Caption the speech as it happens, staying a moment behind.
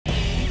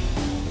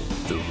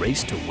the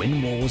race to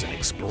win wars and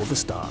explore the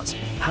stars,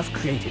 have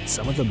created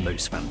some of the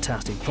most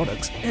fantastic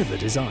products ever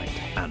designed,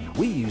 and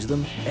we use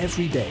them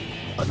every day,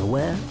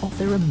 unaware of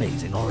their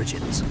amazing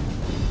origins.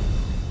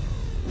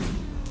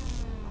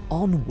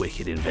 On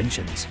Wicked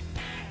Inventions.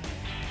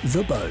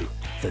 The bow,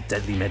 the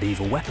deadly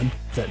medieval weapon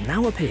that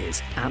now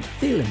appears at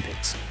the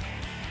Olympics.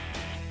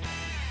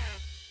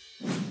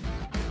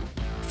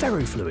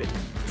 Ferrofluid,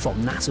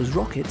 from NASA's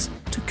rockets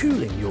to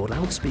cooling your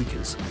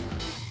loudspeakers.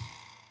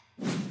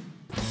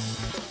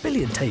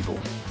 Billiard table,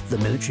 the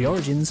military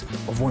origins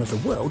of one of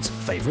the world's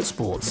favourite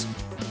sports.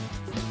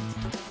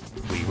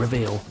 We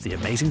reveal the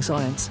amazing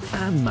science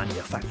and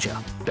manufacture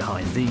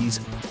behind these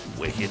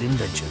wicked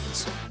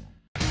inventions.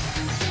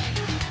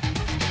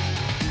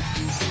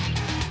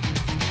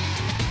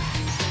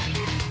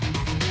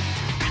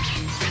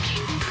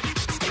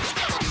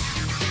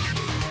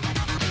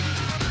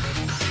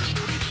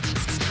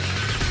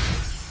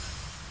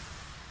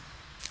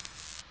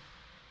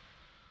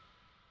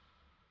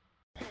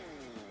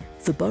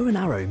 The bow and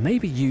arrow may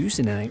be used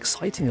in an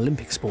exciting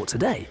Olympic sport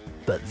today,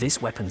 but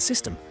this weapon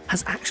system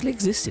has actually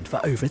existed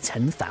for over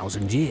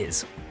 10,000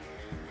 years.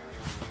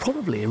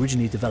 Probably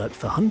originally developed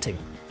for hunting,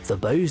 the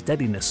bow's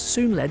deadliness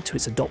soon led to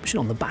its adoption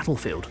on the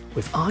battlefield,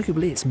 with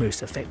arguably its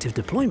most effective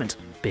deployment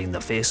being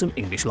the fearsome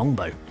English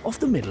Longbow of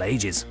the Middle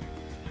Ages.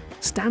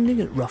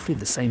 Standing at roughly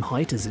the same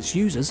height as its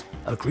users,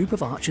 a group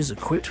of archers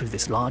equipped with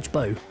this large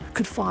bow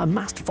could fire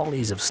massed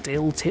volleys of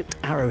steel-tipped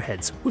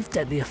arrowheads with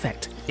deadly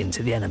effect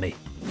into the enemy.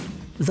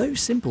 Though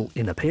simple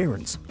in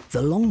appearance,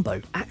 the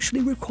longbow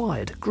actually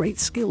required great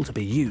skill to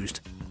be used,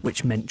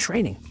 which meant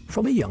training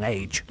from a young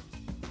age.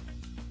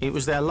 It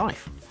was their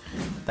life.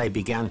 They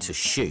began to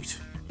shoot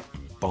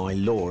by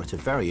law at a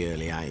very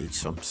early age,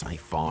 some say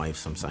 5,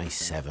 some say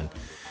 7.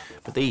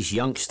 But these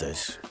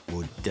youngsters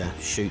would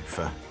shoot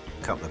for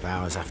a couple of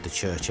hours after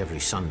church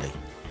every Sunday,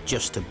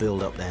 just to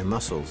build up their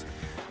muscles.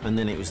 And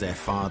then it was their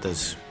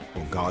father's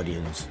or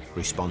guardian's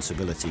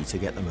responsibility to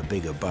get them a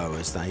bigger bow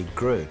as they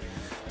grew.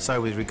 So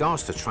with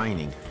regards to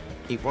training,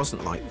 it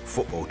wasn't like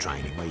football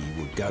training where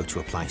you would go to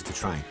a place to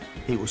train.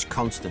 It was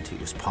constant, it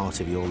was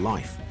part of your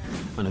life.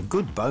 And a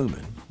good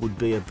bowman would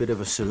be a bit of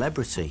a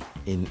celebrity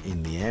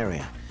in the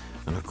area.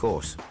 And of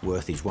course,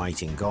 worth his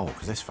weight in gold,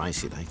 because let's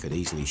face it, they could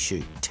easily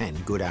shoot 10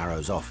 good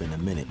arrows off in a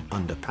minute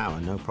under power,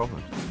 no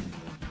problem.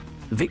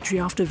 Victory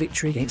after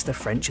victory against the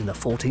French in the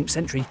 14th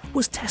century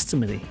was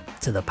testimony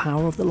to the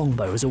power of the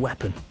longbow as a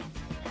weapon.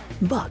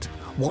 But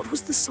what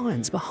was the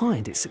science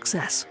behind its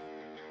success?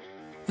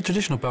 The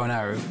traditional bow and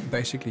arrow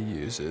basically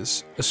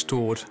uses a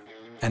stored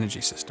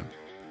energy system.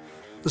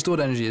 The stored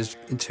energy is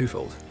in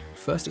twofold.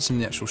 First, it's in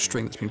the actual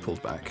string that's been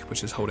pulled back,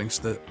 which is holding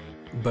the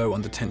bow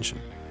under tension.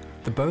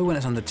 The bow, when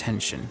it's under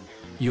tension,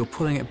 you're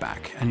pulling it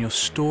back and you're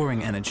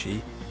storing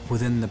energy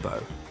within the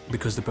bow,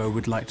 because the bow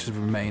would like to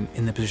remain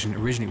in the position it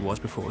originally was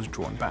before it was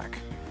drawn back.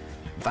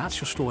 That's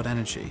your stored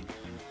energy.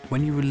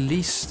 When you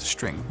release the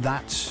string,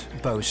 that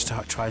bow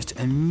tries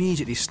to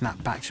immediately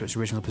snap back to its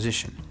original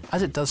position.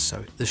 As it does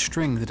so, the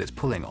string that it's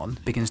pulling on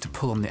begins to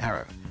pull on the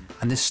arrow,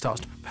 and this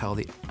starts to propel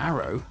the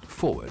arrow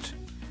forward.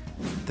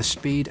 The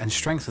speed and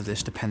strength of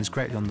this depends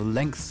greatly on the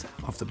length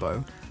of the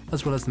bow,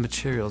 as well as the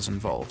materials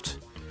involved.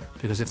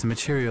 Because if the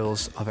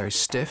materials are very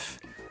stiff,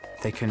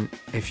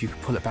 if you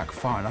pull it back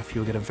far enough,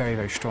 you'll get a very,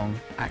 very strong,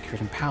 accurate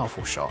and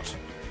powerful shot.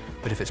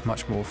 But if it's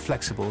much more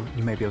flexible,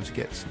 you may be able to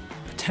get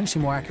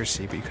potentially more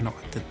accuracy, but you cannot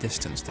get the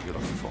distance that you're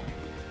looking for.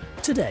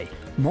 Today,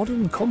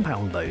 modern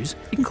compound bows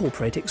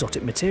incorporate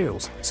exotic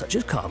materials such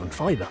as carbon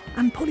fibre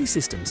and pulley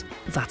systems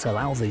that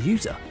allow the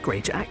user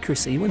greater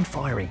accuracy when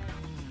firing.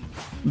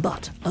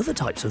 But other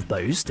types of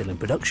bows still in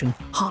production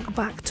hark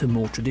back to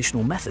more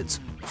traditional methods.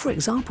 For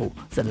example,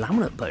 the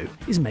laminate bow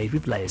is made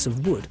with layers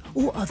of wood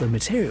or other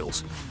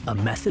materials, a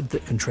method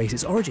that can trace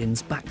its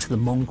origins back to the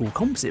Mongol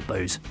composite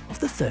bows of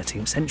the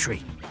 13th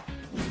century.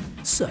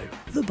 So,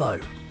 the bow,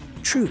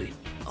 truly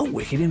a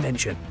wicked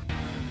invention.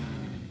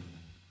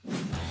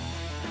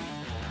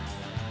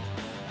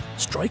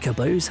 Striker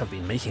bows have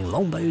been making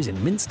longbows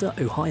in Minster,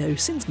 Ohio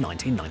since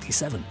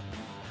 1997.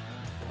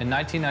 In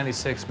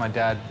 1996, my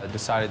dad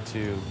decided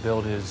to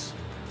build his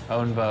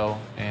own bow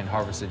and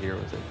harvest a deer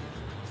with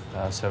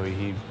it. So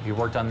he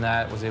worked on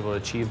that, was able to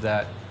achieve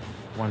that,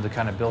 wanted to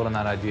kind of build on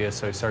that idea,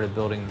 so he started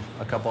building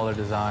a couple other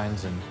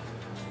designs and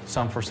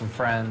some for some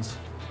friends.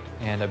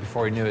 And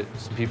before he knew it,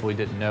 some people he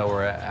didn't know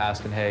were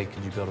asking, hey,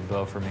 could you build a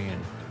bow for me?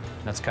 And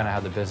that's kind of how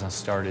the business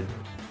started.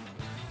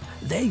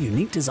 Their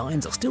unique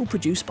designs are still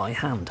produced by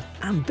hand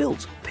and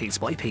built piece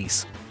by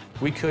piece.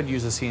 We could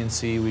use a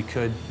CNC, we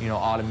could,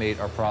 automate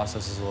our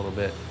processes a little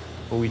bit,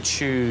 but we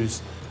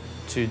choose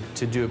to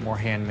do it more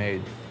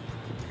handmade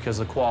because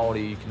the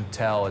quality, you can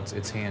tell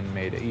it's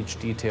handmade. Each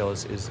detail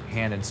is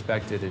hand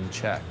inspected and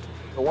checked.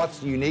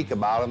 What's unique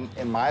about them,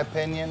 in my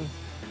opinion,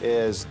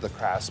 is the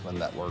craftsmen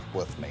that work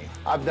with me.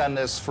 I've done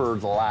this for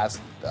the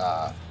last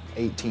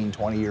 18,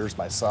 20 years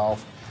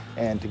myself,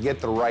 and to get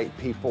the right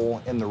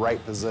people in the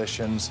right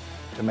positions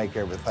to make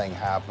everything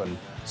happen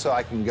so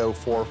I can go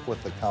forth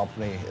with the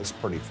company is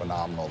pretty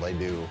phenomenal. They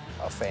do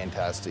a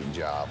fantastic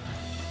job.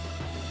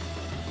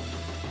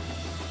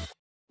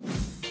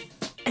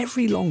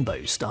 Every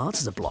longbow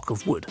starts as a block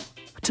of wood.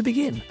 To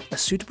begin, a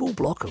suitable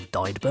block of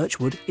dyed birch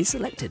wood is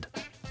selected.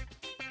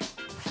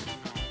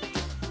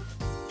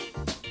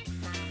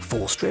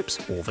 4 strips,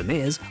 or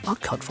veneers, are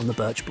cut from the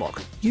birch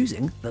block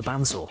using the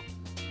bandsaw.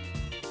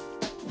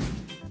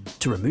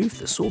 To remove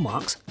the saw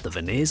marks, the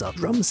veneers are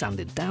drum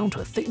sanded down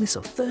to a thickness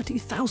of 30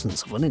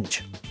 thousandths of an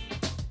inch.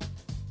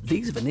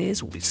 These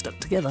veneers will be stuck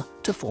together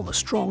to form a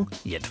strong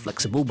yet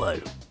flexible bow.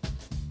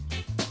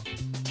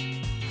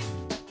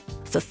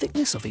 The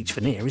thickness of each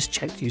veneer is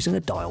checked using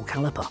a dial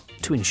caliper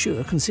to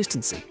ensure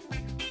consistency.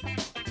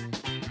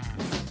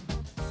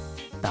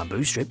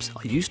 Bamboo strips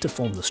are used to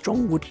form the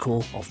strong wood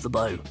core of the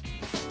bow.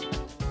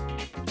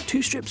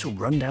 2 strips will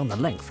run down the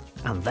length,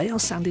 and they are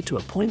sanded to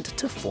a point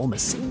to form a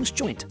seamless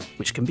joint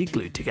which can be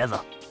glued together.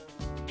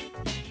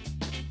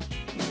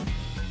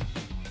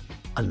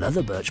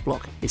 Another birch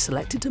block is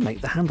selected to make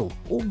the handle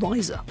or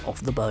riser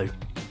of the bow.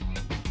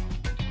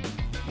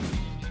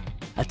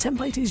 A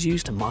template is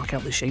used to mark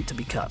out the shape to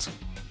be cut.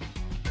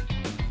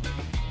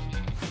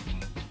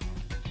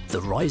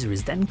 The riser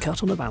is then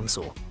cut on a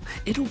bandsaw.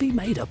 It will be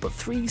made up of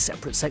 3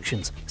 separate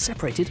sections,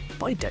 separated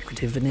by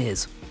decorative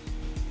veneers.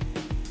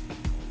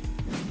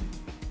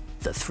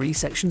 The 3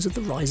 sections of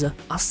the riser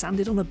are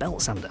sanded on a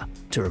belt sander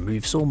to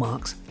remove saw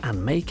marks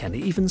and make an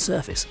even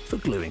surface for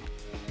gluing.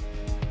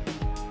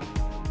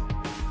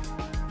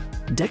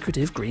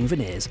 Decorative green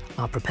veneers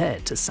are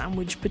prepared to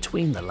sandwich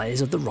between the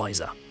layers of the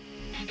riser.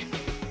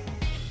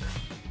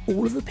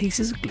 All of the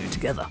pieces are glued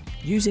together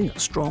using a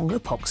strong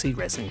epoxy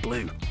resin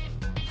glue.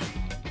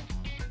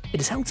 It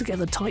is held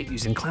together tight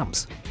using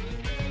clamps.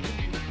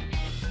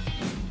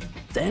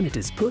 Then it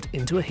is put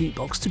into a heat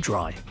box to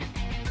dry.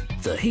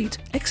 The heat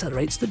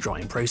accelerates the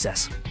drying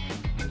process.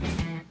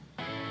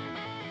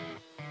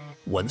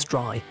 Once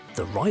dry,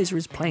 the riser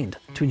is planed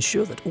to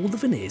ensure that all the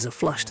veneers are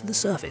flush to the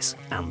surface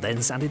and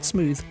then sanded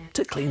smooth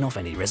to clean off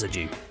any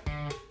residue.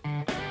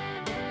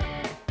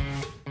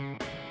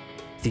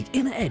 The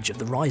inner edge of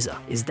the riser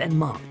is then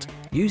marked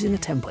using a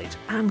template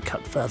and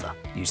cut further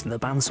using the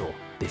bandsaw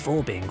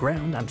before being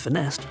ground and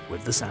finessed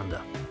with the sander.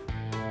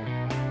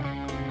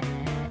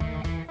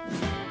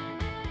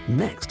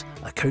 Next,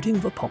 a coating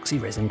of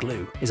epoxy resin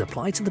glue is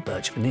applied to the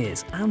birch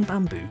veneers and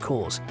bamboo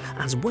cores,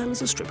 as well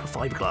as a strip of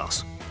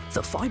fiberglass.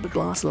 The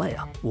fiberglass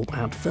layer will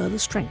add further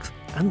strength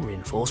and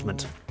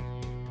reinforcement.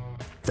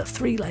 The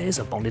 3 layers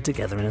are bonded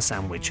together in a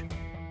sandwich.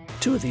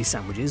 2 of these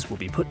sandwiches will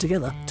be put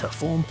together to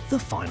form the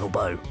final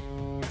bow.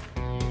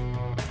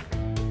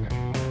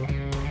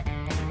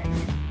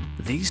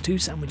 These 2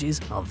 sandwiches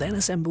are then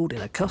assembled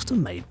in a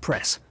custom-made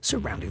press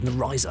surrounding the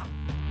riser.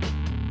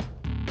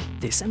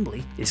 The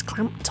assembly is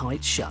clamped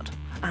tight shut,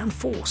 and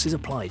force is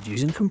applied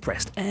using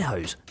compressed air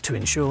hose to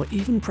ensure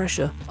even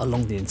pressure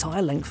along the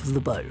entire length of the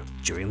bow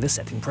during the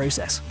setting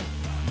process.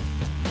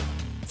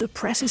 The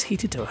press is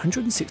heated to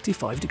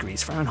 165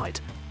 degrees Fahrenheit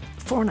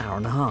for an hour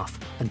and a half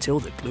until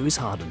the glue is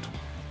hardened.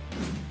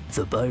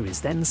 The bow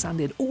is then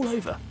sanded all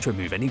over to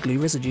remove any glue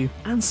residue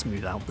and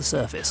smooth out the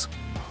surface.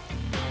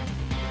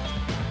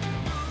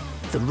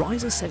 The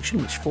riser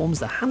section which forms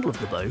the handle of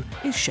the bow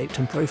is shaped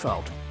and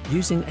profiled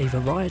using a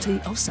variety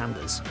of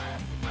sanders.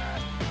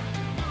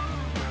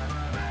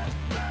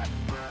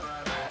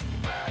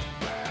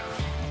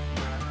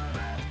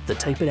 The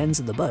tapered ends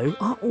of the bow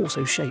are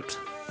also shaped.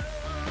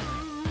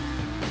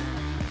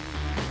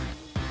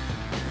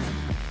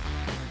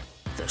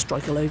 The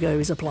striker logo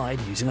is applied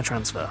using a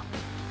transfer.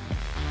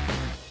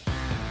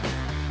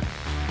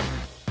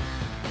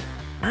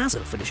 As a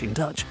finishing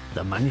touch,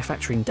 the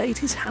manufacturing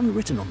date is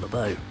handwritten on the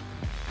bow.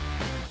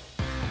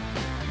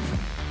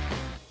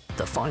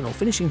 The final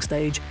finishing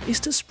stage is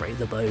to spray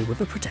the bow with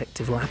a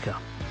protective lacquer.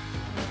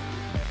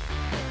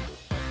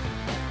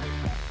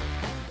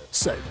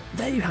 So,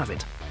 there you have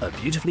it, a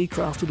beautifully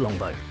crafted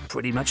longbow,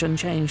 pretty much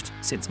unchanged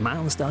since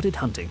man started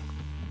hunting.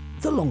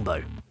 The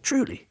longbow,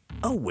 truly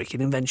a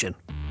wicked invention.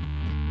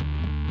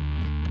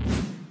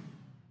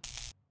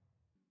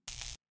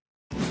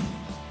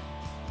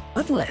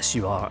 Unless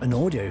you are an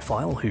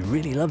audiophile who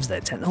really loves their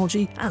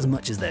technology as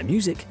much as their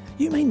music,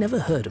 you may never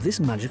heard of this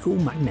magical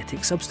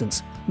magnetic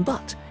substance,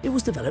 but it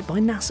was developed by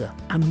NASA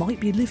and might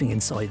be living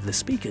inside the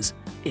speakers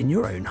in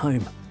your own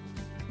home.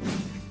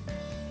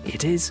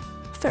 It is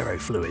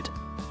ferrofluid.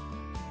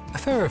 A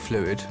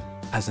ferrofluid,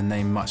 as the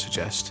name might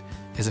suggest,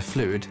 is a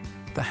fluid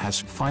that has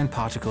fine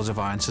particles of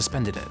iron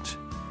suspended in it.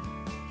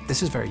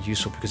 This is very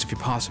useful because if you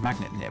pass a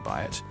magnet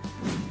nearby it,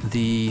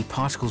 the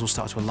particles will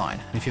start to align.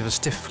 And if you have a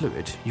stiff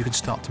fluid, you can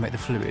start to make the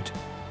fluid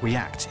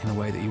react in a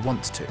way that you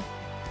want to.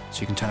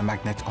 So you can turn a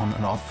magnet on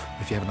and off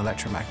if you have an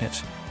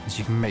electromagnet, and so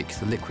you can make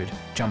the liquid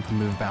jump and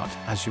move about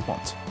as you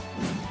want.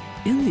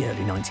 In the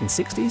early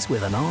 1960s,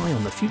 with an eye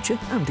on the future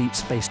and deep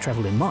space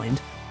travel in mind,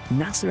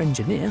 NASA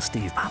engineer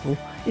Steve Papple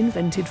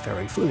invented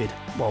ferrofluid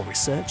while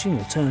researching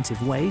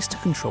alternative ways to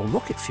control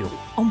rocket fuel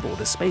on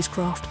board a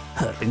spacecraft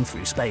hurtling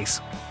through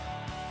space.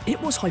 It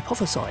was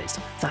hypothesized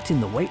that in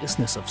the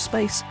weightlessness of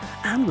space,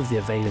 and with the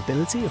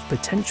availability of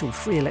potential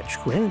free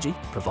electrical energy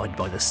provided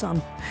by the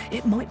sun,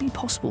 it might be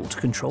possible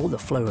to control the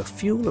flow of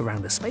fuel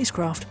around a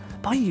spacecraft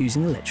by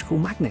using electrical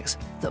magnets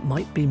that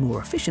might be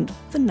more efficient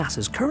than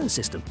NASA's current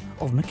system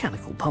of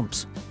mechanical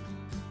pumps.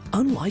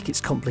 Unlike its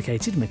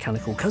complicated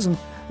mechanical cousin,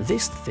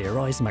 this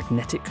theorized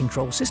magnetic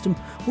control system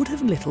would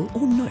have little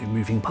or no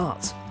moving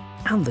parts.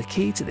 And the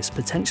key to this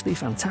potentially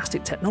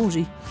fantastic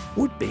technology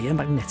would be a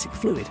magnetic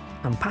fluid,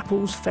 and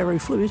Pappel's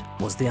ferrofluid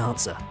was the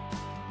answer.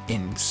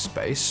 In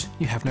space,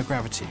 you have no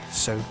gravity,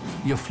 so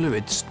your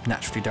fluids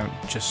naturally don't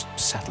just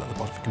settle at the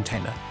bottom of a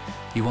container.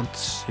 You want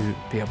to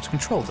be able to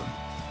control them.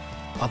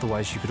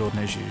 Otherwise, you could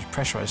ordinarily use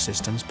pressurized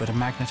systems, but a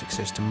magnetic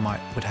system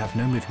would have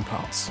no moving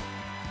parts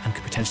and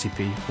could potentially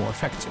be more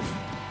effective.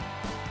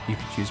 You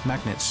could use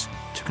magnets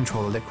to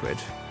control a liquid,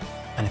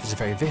 and if it's a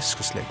very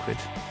viscous liquid,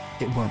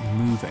 it won't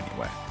move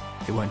anywhere.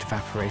 It won't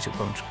evaporate, it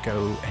won't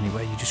go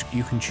anywhere,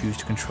 you can choose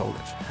to control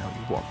it how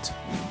you want.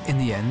 In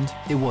the end,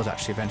 it was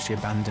actually eventually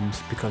abandoned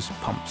because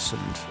pumps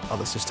and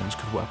other systems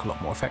could work a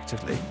lot more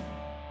effectively.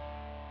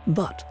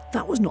 But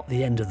that was not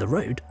the end of the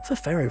road for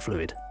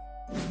ferrofluid.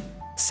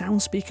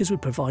 Sound speakers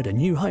would provide a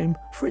new home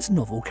for its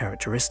novel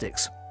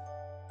characteristics.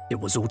 It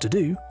was all to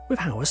do with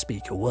how a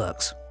speaker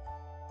works.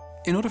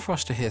 In order for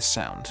us to hear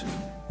sound,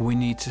 we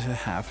need to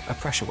have a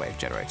pressure wave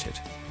generated.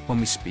 When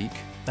we speak,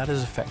 that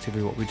is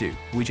effectively what we do.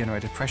 We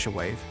generate a pressure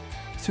wave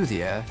through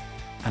the air,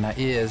 and our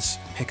ears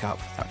pick up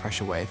that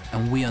pressure wave,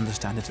 and we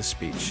understand it as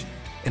speech.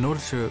 In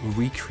order to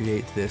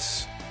recreate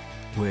this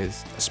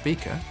with a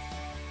speaker,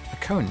 a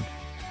cone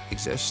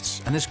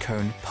exists, and this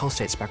cone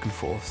pulsates back and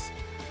forth.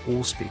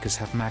 All speakers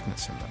have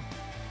magnets in them.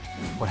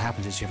 What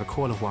happens is you have a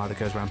coil of wire that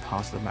goes around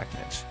part of the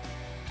magnet,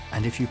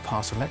 and if you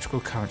pass electrical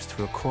current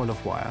through a coil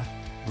of wire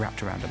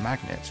wrapped around a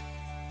magnet,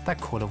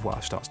 that coil of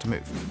wire starts to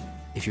move.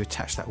 If you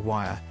attach that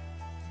wire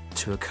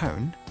to a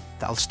cone,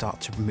 that'll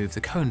start to move the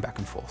cone back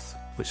and forth,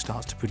 which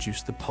starts to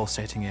produce the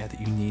pulsating air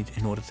that you need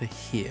in order to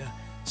hear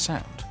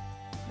sound.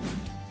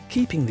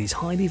 Keeping these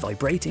highly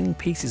vibrating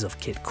pieces of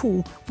kit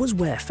cool was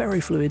where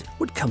ferrofluid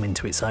would come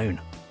into its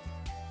own.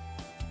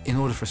 In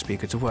order for a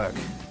speaker to work,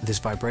 this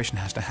vibration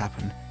has to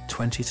happen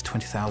 20 to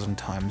 20,000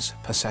 times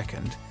per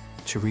second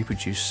to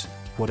reproduce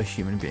what a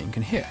human being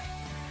can hear.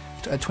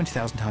 At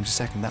 20,000 times a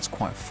second, that's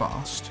quite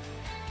fast,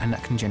 and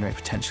that can generate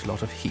potentially a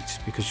lot of heat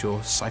because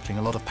you're cycling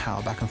a lot of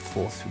power back and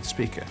forth through the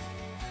speaker.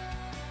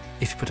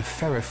 If you put a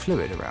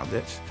ferrofluid around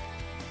it,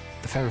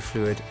 the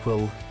ferrofluid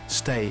will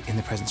stay in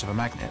the presence of a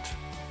magnet.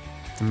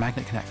 The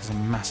magnet can act as a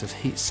massive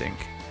heat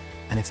sink,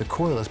 and if the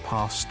coil is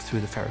passed through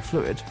the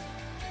ferrofluid,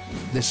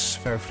 this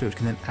ferrofluid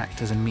can then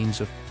act as a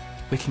means of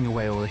wicking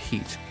away all the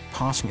heat,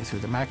 passing it through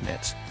the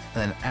magnet,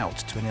 and then out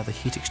to any other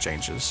heat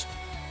exchangers,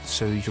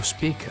 so your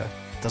speaker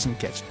doesn't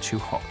get too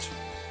hot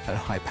at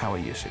high power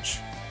usage,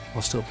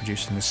 while still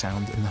producing the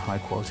sound and the high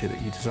quality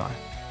that you desire.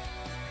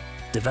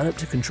 Developed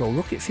to control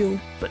rocket fuel,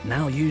 but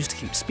now used to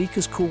keep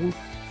speakers cool,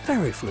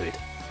 ferrofluid,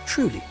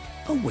 truly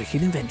a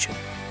wicked invention.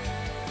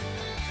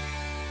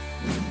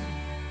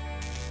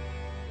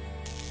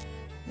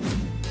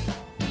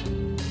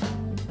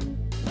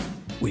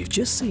 We've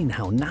just seen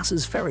how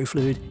NASA's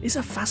ferrofluid is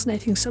a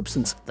fascinating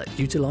substance that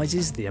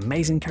utilizes the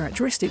amazing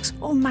characteristics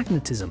of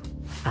magnetism.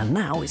 And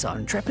now it's our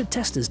intrepid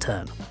tester's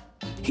turn.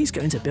 He's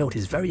going to build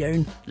his very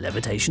own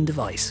levitation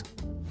device.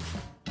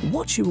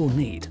 What you will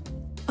need: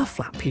 a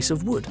flat piece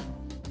of wood,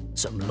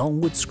 some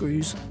long wood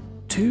screws,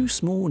 2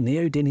 small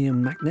neodymium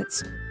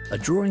magnets, a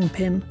drawing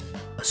pin,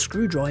 a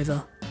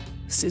screwdriver,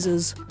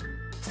 scissors,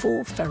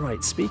 4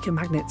 ferrite speaker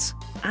magnets,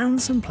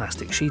 and some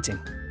plastic sheeting.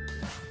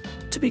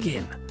 To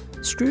begin,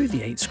 screw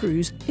the 8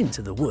 screws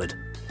into the wood.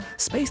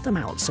 Space them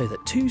out so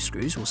that 2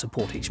 screws will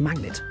support each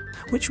magnet,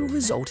 which will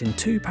result in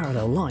 2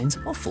 parallel lines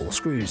of 4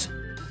 screws.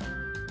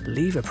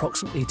 Leave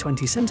approximately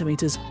 20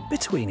 centimeters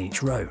between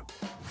each row.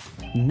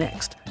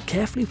 Next,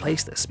 carefully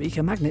place the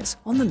speaker magnets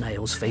on the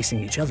nails facing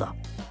each other.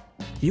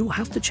 You will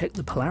have to check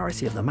the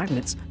polarity of the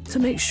magnets to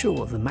make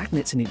sure the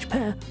magnets in each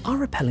pair are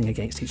repelling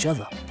against each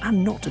other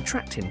and not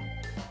attracting.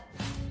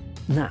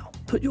 Now,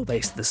 put your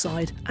base to the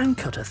side and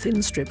cut a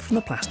thin strip from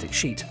the plastic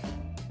sheet.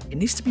 It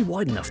needs to be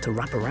wide enough to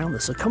wrap around the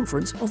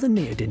circumference of the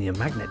neodymium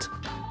magnet.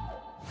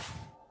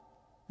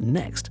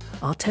 Next,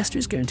 our tester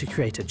is going to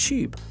create a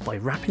tube by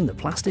wrapping the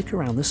plastic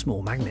around the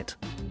small magnet.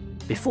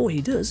 Before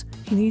he does,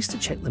 he needs to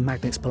check the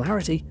magnet's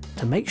polarity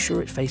to make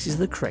sure it faces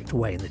the correct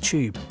way in the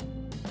tube.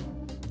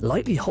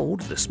 Lightly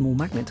hold the small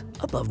magnet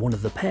above one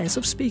of the pairs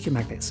of speaker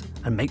magnets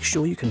and make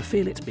sure you can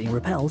feel it being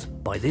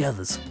repelled by the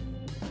others.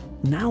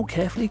 Now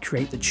carefully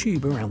create the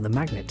tube around the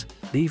magnet,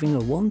 leaving a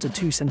 1 to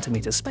 2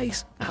 centimeter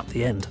space at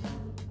the end.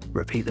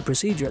 Repeat the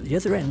procedure at the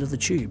other end of the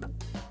tube.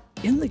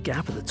 In the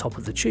gap at the top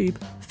of the tube,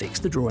 fix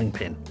the drawing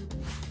pin.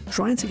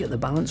 Trying to get the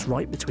balance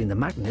right between the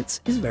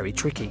magnets is very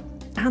tricky,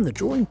 and the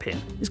drawing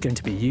pin is going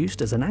to be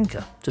used as an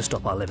anchor to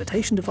stop our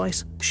levitation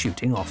device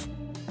shooting off.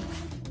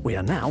 We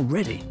are now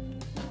ready.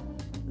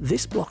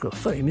 This block of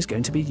foam is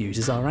going to be used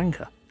as our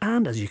anchor,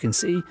 and as you can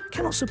see,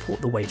 cannot support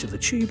the weight of the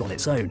tube on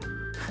its own.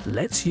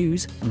 Let's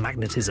use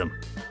magnetism.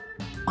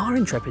 Our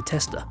intrepid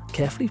tester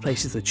carefully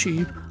places the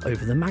tube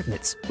over the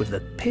magnets with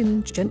the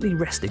pin gently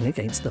resting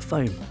against the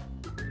foam.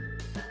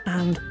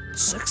 And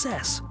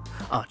success!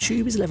 Our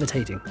tube is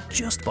levitating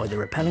just by the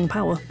repelling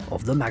power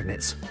of the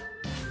magnets.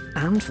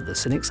 And for the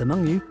cynics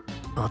among you,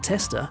 our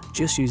tester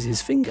just uses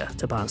his finger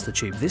to balance the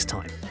tube this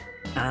time.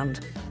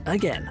 And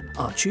again,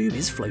 our tube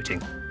is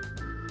floating.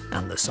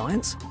 And the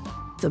science?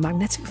 The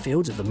magnetic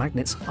fields of the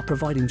magnets are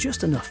providing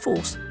just enough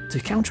force to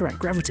counteract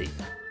gravity,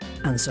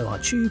 and so our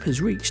tube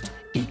has reached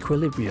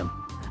equilibrium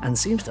and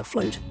seems to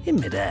float in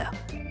midair.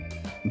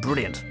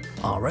 Brilliant!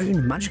 Our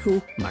own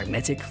magical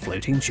magnetic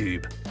floating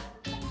tube.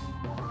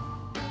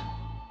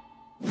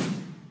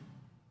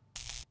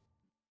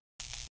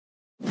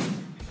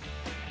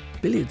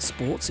 Billiard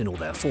sports in all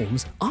their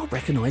forms are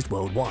recognised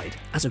worldwide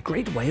as a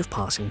great way of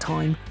passing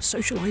time,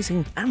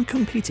 socialising and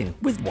competing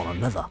with one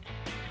another.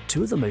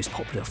 Two of the most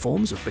popular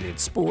forms of billiard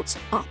sports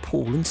are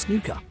pool and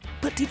snooker.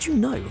 But did you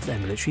know of their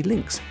military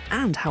links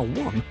and how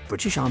one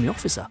British Army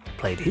officer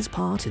played his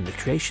part in the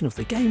creation of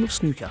the game of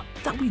snooker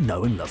that we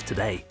know and love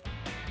today?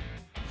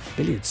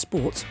 Billiard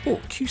sports, or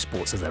cue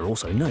sports as they're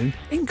also known,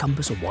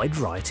 encompass a wide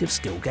variety of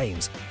skill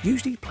games,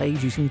 usually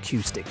played using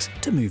cue sticks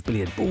to move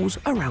billiard balls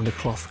around a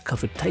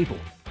cloth-covered table.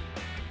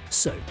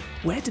 So,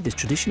 where did this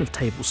tradition of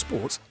table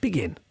sports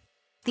begin?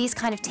 These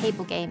kind of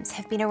table games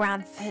have been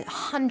around for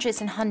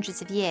hundreds and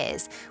hundreds of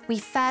years. We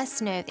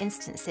first know of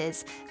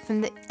instances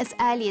from as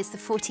early as the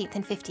 14th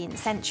and 15th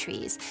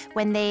centuries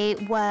when they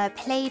were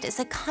played as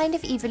a kind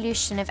of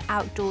evolution of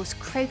outdoors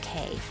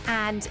croquet,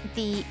 and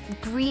the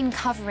green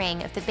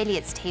covering of the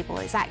billiards table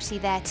is actually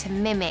there to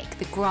mimic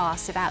the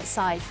grass of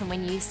outside from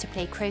when you used to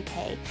play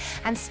croquet.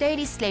 And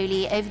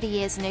slowly, over the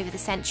years and over the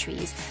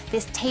centuries,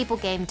 this table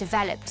game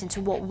developed into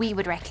what we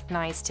would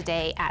recognise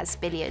today as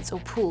billiards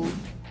or pool.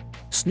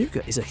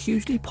 Snooker is a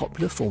hugely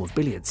popular form of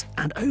billiards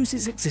and owes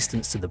its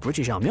existence to the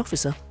British Army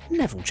officer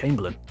Neville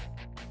Chamberlain.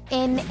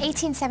 In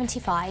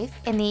 1875,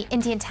 in the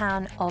Indian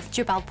town of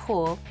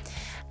Jabalpur,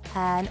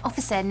 an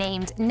officer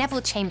named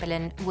Neville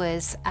Chamberlain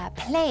was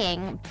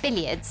playing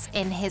billiards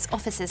in his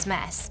officer's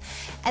mess.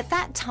 At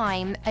that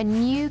time, a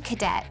new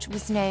cadet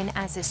was known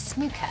as a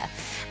snooker,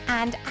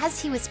 and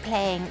as he was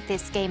playing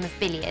this game of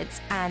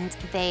billiards and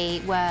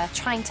they were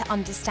trying to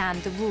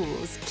understand the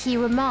rules, he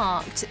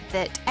remarked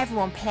that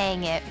everyone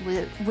playing it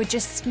were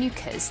just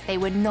snookers, they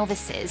were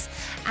novices,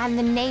 and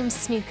the name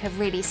snooker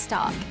really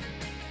stuck.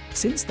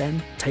 Since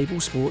then,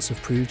 table sports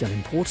have proved an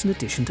important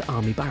addition to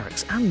army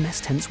barracks and mess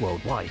tents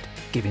worldwide,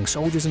 giving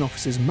soldiers and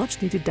officers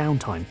much-needed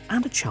downtime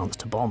and a chance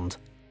to bond.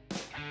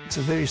 It's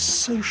a very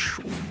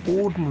social,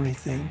 ordinary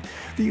thing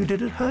that you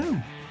did at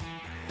home.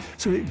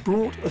 So it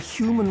brought a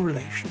human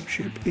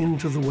relationship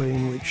into the way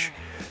in which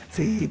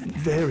the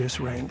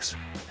various ranks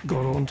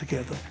got on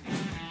together.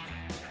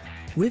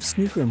 With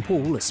snooker and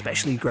pool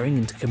especially growing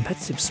into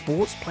competitive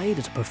sports played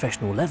at a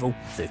professional level,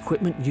 the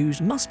equipment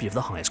used must be of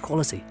the highest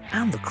quality,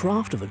 and the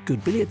craft of a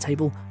good billiard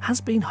table has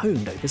been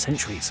honed over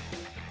centuries.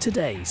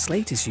 Today,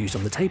 slate is used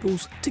on the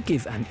tables to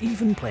give an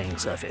even playing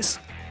surface.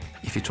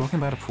 If you're talking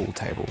about a pool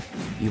table,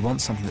 you want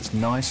something that's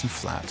nice and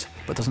flat,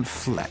 but doesn't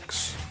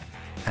flex.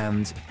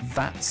 And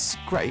that's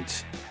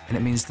great, and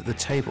it means that the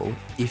table,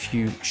 if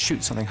you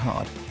shoot something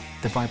hard,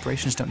 the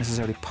vibrations don't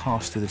necessarily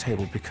pass through the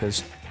table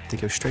because they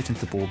go straight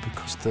into the ball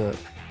because the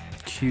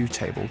cue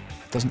table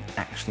doesn't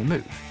actually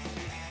move.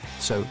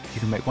 So you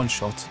can make one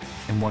shot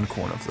in one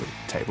corner of the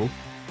table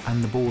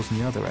and the balls in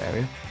the other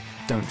area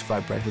don't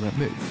vibrate or don't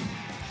move.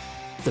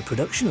 The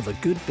production of a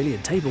good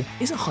billiard table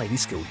is a highly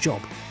skilled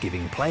job,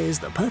 giving players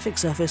the perfect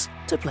surface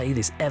to play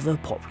this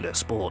ever-popular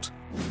sport.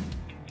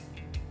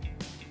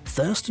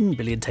 Thurston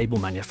Billiard Table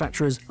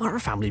Manufacturers are a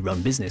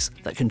family-run business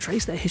that can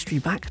trace their history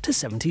back to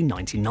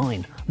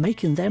 1799,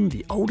 making them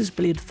the oldest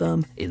billiard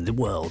firm in the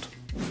world.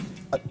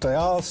 They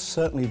are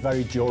certainly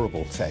very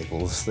durable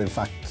tables. In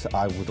fact,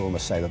 I would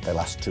almost say that they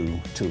last too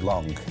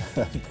long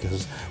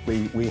because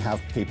we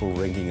have people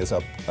ringing us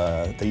up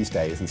these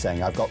days and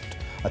saying, I've got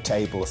a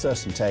table, a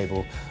Thurston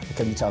table,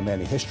 can you tell me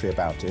any history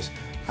about it?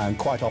 And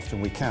quite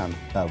often we can.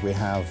 We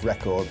have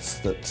records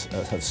that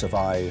have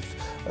survived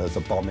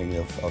the bombing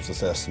of the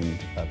Thurston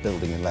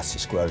building in Leicester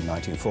Square in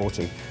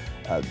 1940,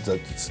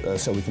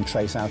 so we can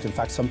trace out, in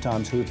fact,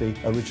 sometimes who the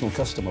original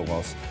customer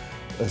was.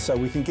 So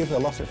we can give a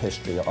lot of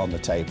history on the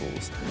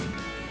tables.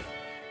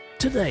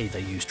 Today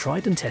they use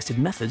tried and tested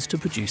methods to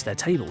produce their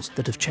tables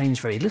that have changed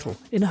very little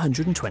in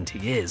 120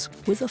 years,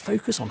 with a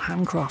focus on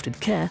handcrafted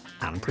care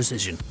and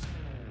precision.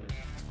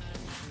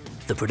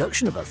 The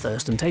production of a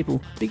Thurston table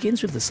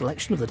begins with the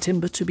selection of the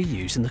timber to be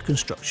used in the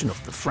construction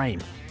of the frame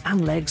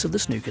and legs of the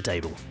snooker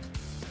table.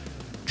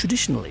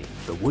 Traditionally,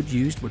 the wood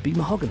used would be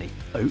mahogany,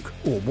 oak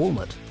or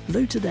walnut,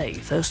 though today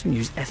Thurston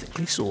use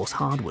ethically sourced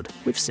hardwood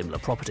with similar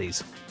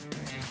properties.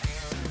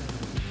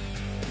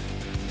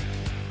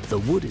 The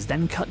wood is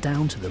then cut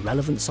down to the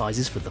relevant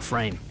sizes for the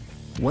frame.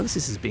 Once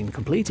this has been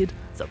completed,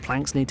 the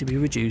planks need to be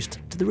reduced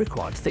to the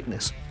required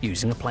thickness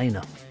using a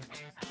planer.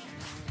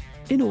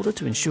 In order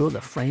to ensure the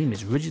frame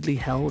is rigidly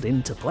held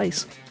into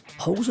place,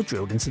 holes are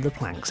drilled into the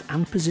planks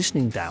and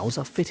positioning dowels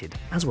are fitted,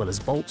 as well as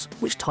bolts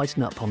which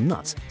tighten up on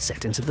nuts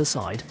set into the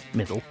side,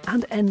 middle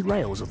and end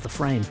rails of the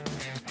frame.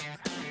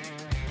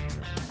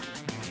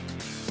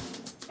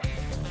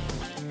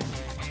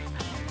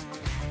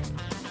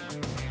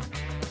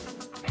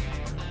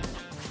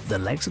 The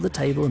legs of the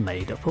table are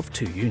made up of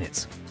two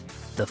units.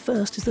 The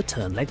first is the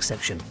turn leg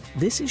section.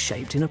 This is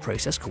shaped in a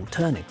process called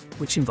turning,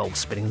 which involves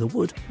spinning the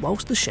wood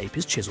whilst the shape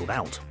is chiselled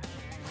out.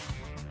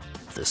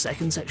 The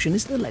second section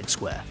is the leg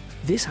square.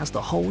 This has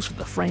the holes for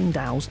the frame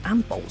dowels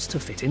and bolts to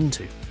fit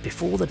into,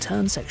 before the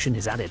turn section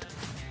is added.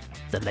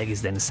 The leg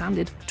is then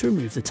sanded to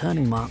remove the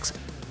turning marks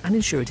and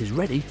ensure it is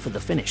ready for the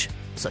finish,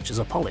 such as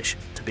a polish,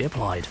 to be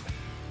applied.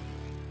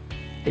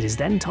 It is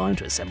then time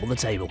to assemble the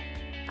table.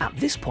 At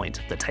this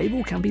point, the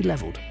table can be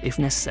levelled if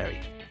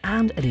necessary,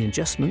 and any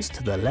adjustments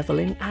to the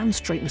levelling and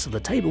straightness of the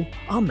table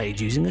are made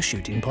using a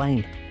shooting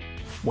plane.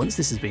 Once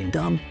this has been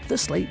done, the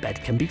slate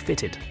bed can be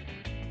fitted.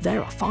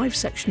 There are 5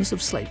 sections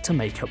of slate to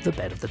make up the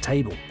bed of the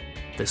table.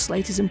 The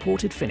slate is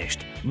imported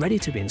finished, ready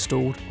to be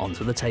installed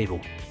onto the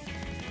table.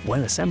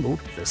 When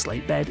assembled, the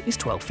slate bed is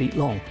 12 feet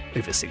long,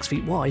 over 6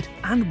 feet wide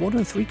and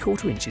 1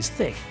 3/4 inches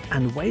thick,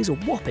 and weighs a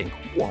whopping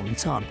 1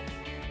 ton.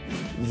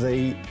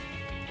 The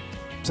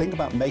thing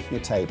about making a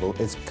table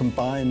is it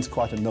combines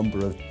quite a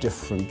number of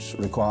different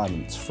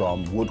requirements,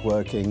 from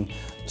woodworking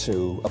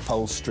to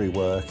upholstery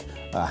work,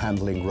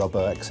 handling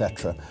rubber,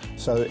 etc.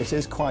 So it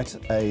is quite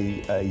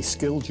a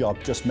skilled job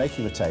just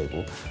making the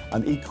table,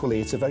 and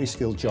equally it's a very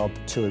skilled job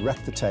to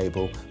erect the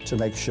table to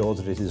make sure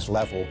that it is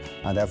level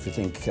and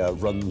everything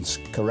runs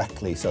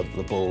correctly so that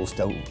the balls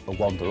don't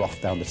wander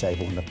off down the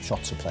table when the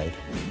shots are played.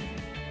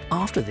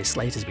 After this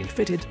slate has been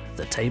fitted,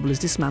 the table is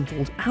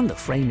dismantled and the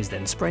frame is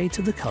then sprayed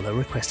to the colour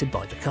requested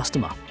by the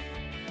customer.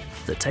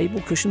 The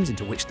table cushions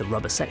into which the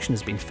rubber section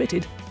has been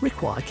fitted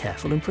require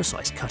careful and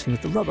precise cutting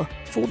of the rubber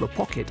for the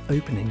pocket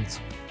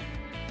openings.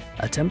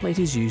 A template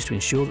is used to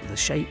ensure that the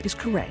shape is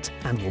correct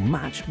and will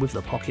match with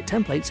the pocket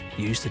templates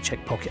used to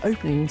check pocket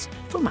openings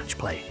for match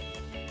play.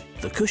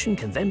 The cushion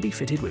can then be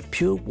fitted with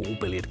pure wool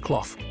billiard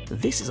cloth.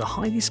 This is a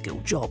highly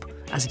skilled job,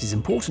 as it is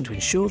important to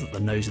ensure that the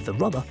nose of the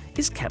rubber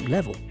is kept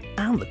level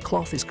and the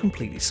cloth is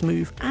completely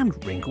smooth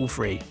and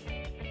wrinkle-free.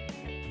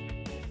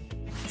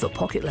 The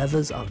pocket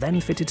leathers are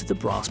then fitted to the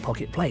brass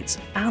pocket plates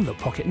and the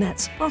pocket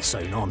nets are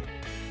sewn on.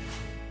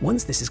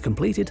 Once this is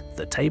completed,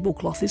 the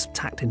tablecloth is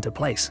tacked into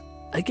place.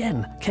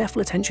 Again,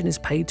 careful attention is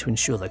paid to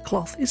ensure the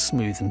cloth is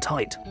smooth and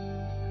tight.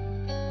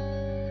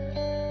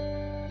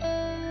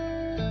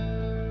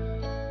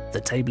 The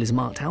table is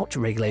marked out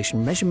to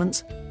regulation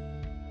measurements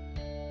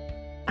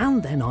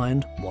and then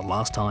ironed one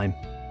last time.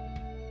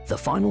 The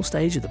final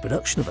stage of the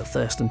production of a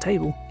Thurston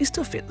table is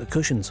to fit the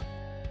cushions.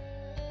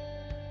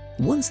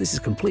 Once this is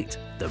complete,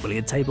 the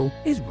billiard table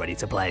is ready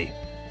to play.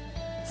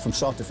 From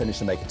start to finish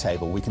to make a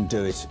table, we can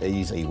do it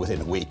easily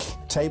within a week.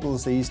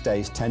 Tables these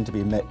days tend to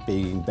be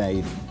being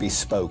made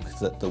bespoke,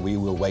 that we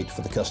will wait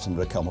for the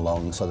customer to come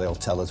along, so they'll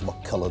tell us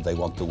what colour they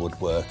want the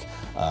woodwork.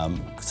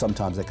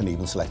 Sometimes they can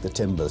even select the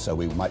timber, so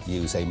we might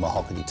use a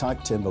mahogany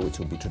type timber, which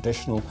will be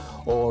traditional,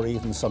 or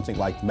even something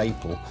like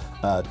maple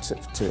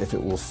if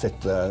it will fit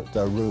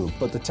their room.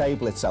 But the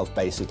table itself,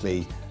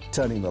 basically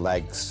turning the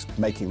legs,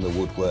 making the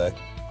woodwork,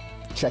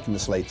 checking the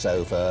slates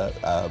over,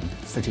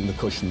 fitting the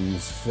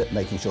cushions,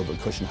 making sure that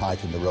the cushion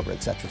height and the rubber,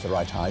 etc. is the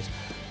right height.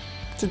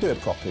 To do it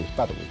properly,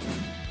 about a week.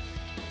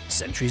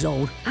 Centuries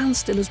old and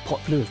still as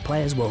popular with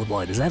players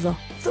worldwide as ever,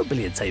 the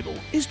billiard table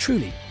is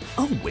truly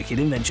a wicked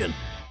invention.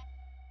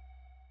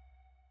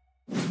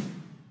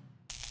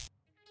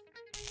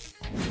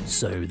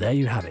 So there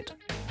you have it,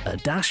 a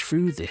dash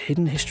through the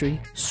hidden history,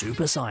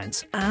 super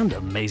science and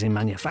amazing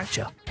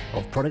manufacture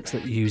of products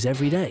that you use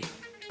every day,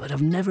 but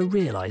have never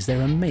realised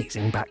their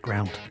amazing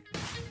background.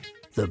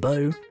 The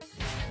bow,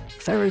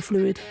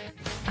 ferrofluid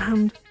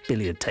and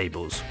billiard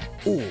tables,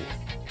 all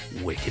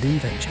wicked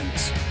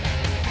inventions.